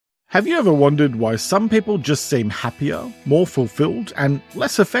Have you ever wondered why some people just seem happier, more fulfilled, and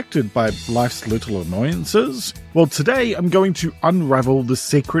less affected by life's little annoyances? Well, today I'm going to unravel the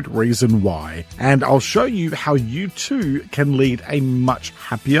secret reason why, and I'll show you how you too can lead a much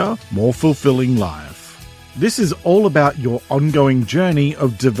happier, more fulfilling life. This is all about your ongoing journey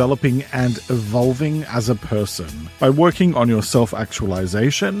of developing and evolving as a person by working on your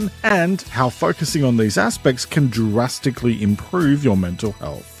self-actualization and how focusing on these aspects can drastically improve your mental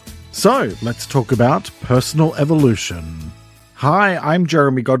health. So, let's talk about personal evolution. Hi, I'm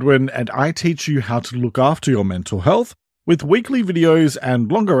Jeremy Godwin, and I teach you how to look after your mental health with weekly videos and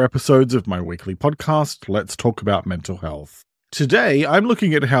longer episodes of my weekly podcast, Let's Talk About Mental Health. Today, I'm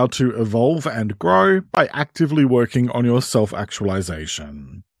looking at how to evolve and grow by actively working on your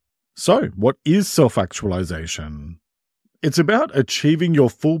self-actualization. So, what is self-actualization? It's about achieving your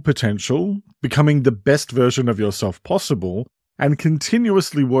full potential, becoming the best version of yourself possible, and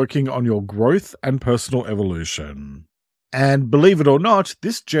continuously working on your growth and personal evolution. And believe it or not,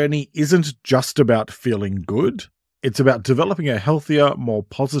 this journey isn't just about feeling good. It's about developing a healthier, more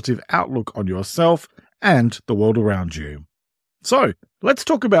positive outlook on yourself and the world around you. So, let's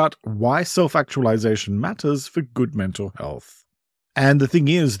talk about why self-actualization matters for good mental health. And the thing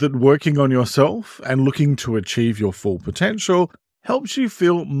is that working on yourself and looking to achieve your full potential helps you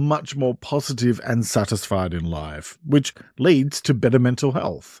feel much more positive and satisfied in life, which leads to better mental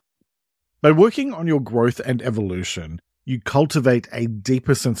health. By working on your growth and evolution, you cultivate a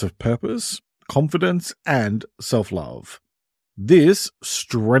deeper sense of purpose, confidence, and self-love. This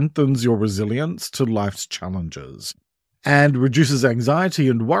strengthens your resilience to life's challenges and reduces anxiety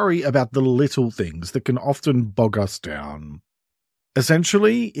and worry about the little things that can often bog us down.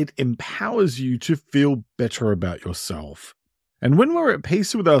 Essentially, it empowers you to feel better about yourself. And when we're at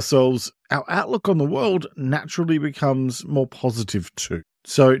peace with ourselves, our outlook on the world naturally becomes more positive too.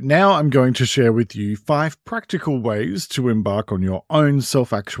 So now I'm going to share with you 5 practical ways to embark on your own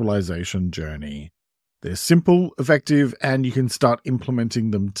self-actualization journey. They're simple, effective, and you can start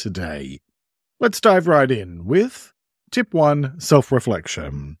implementing them today. Let's dive right in with Tip 1,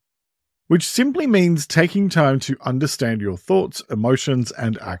 self-reflection, which simply means taking time to understand your thoughts, emotions,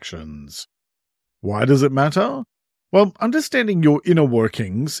 and actions. Why does it matter? Well, understanding your inner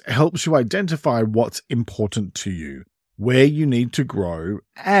workings helps you identify what's important to you, where you need to grow,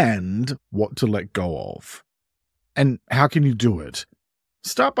 and what to let go of. And how can you do it?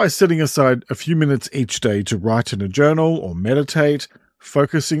 Start by setting aside a few minutes each day to write in a journal or meditate,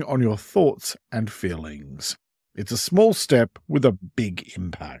 focusing on your thoughts and feelings. It's a small step with a big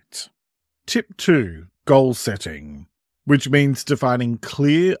impact. Tip 2, goal setting, which means defining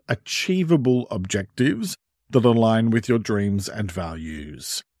clear, achievable objectives that align with your dreams and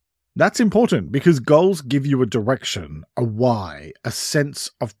values. That's important because goals give you a direction, a why, a sense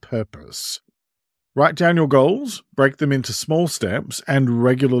of purpose. Write down your goals, break them into small steps, and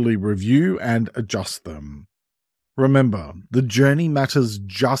regularly review and adjust them. Remember, the journey matters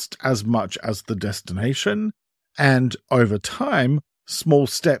just as much as the destination, and over time, small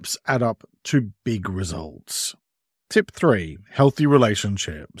steps add up to big results. Tip 3, healthy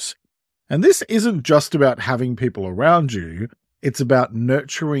relationships. And this isn't just about having people around you, it's about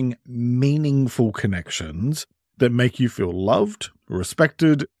nurturing meaningful connections that make you feel loved,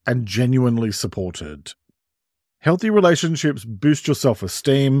 respected, and genuinely supported. Healthy relationships boost your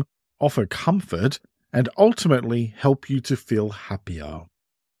self-esteem, offer comfort, and ultimately help you to feel happier.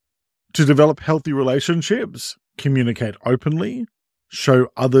 To develop healthy relationships, communicate openly, show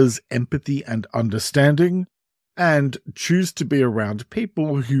others empathy and understanding, and choose to be around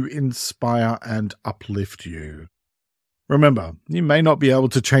people who inspire and uplift you. Remember, you may not be able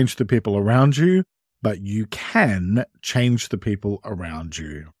to change the people around you, but you can change the people around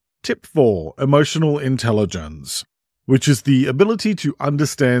you. Tip 4, emotional intelligence, which is the ability to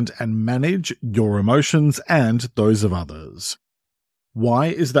understand and manage your emotions and those of others. Why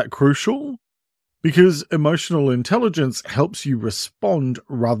is that crucial? Because emotional intelligence helps you respond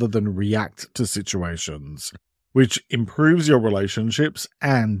rather than react to situations, which improves your relationships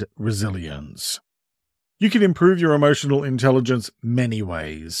and resilience. You can improve your emotional intelligence many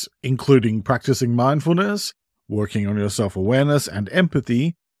ways, including practicing mindfulness, working on your self-awareness and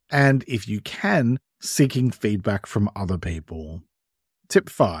empathy, and if you can, seeking feedback from other people. Tip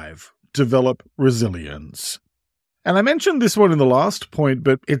 5, develop resilience. And I mentioned this one in the last point,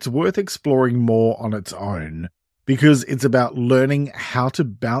 but it's worth exploring more on its own, because it's about learning how to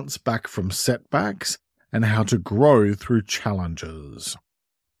bounce back from setbacks and how to grow through challenges.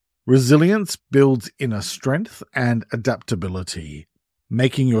 Resilience builds inner strength and adaptability,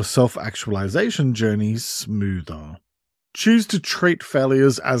 making your self-actualization journey smoother. Choose to treat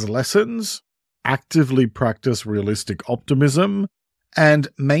failures as lessons, actively practice realistic optimism, and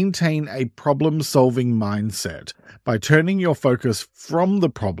maintain a problem-solving mindset by turning your focus from the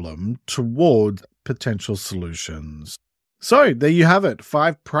problem toward potential solutions. So, there you have it,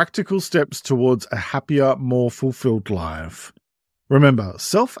 5 practical steps towards a happier, more fulfilled life. Remember,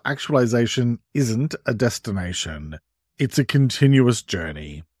 self-actualization isn't a destination. It's a continuous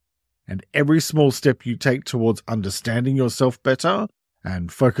journey. And every small step you take towards understanding yourself better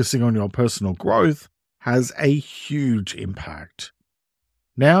and focusing on your personal growth has a huge impact.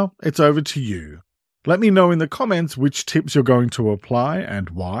 Now, it's over to you. Let me know in the comments which tips you're going to apply and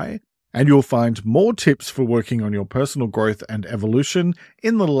why, and you'll find more tips for working on your personal growth and evolution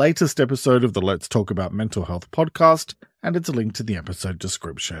in the latest episode of the Let's Talk About Mental Health podcast, and it's linked in the episode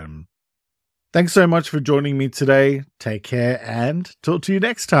description. Thanks so much for joining me today. Take care and talk to you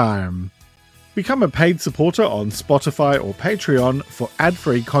next time. Become a paid supporter on Spotify or Patreon for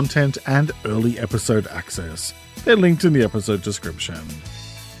ad-free content and early episode access. They're linked in the episode description.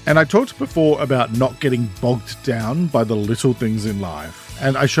 And I talked before about not getting bogged down by the little things in life,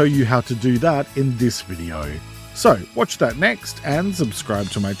 and I show you how to do that in this video. So watch that next and subscribe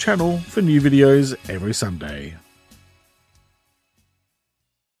to my channel for new videos every Sunday.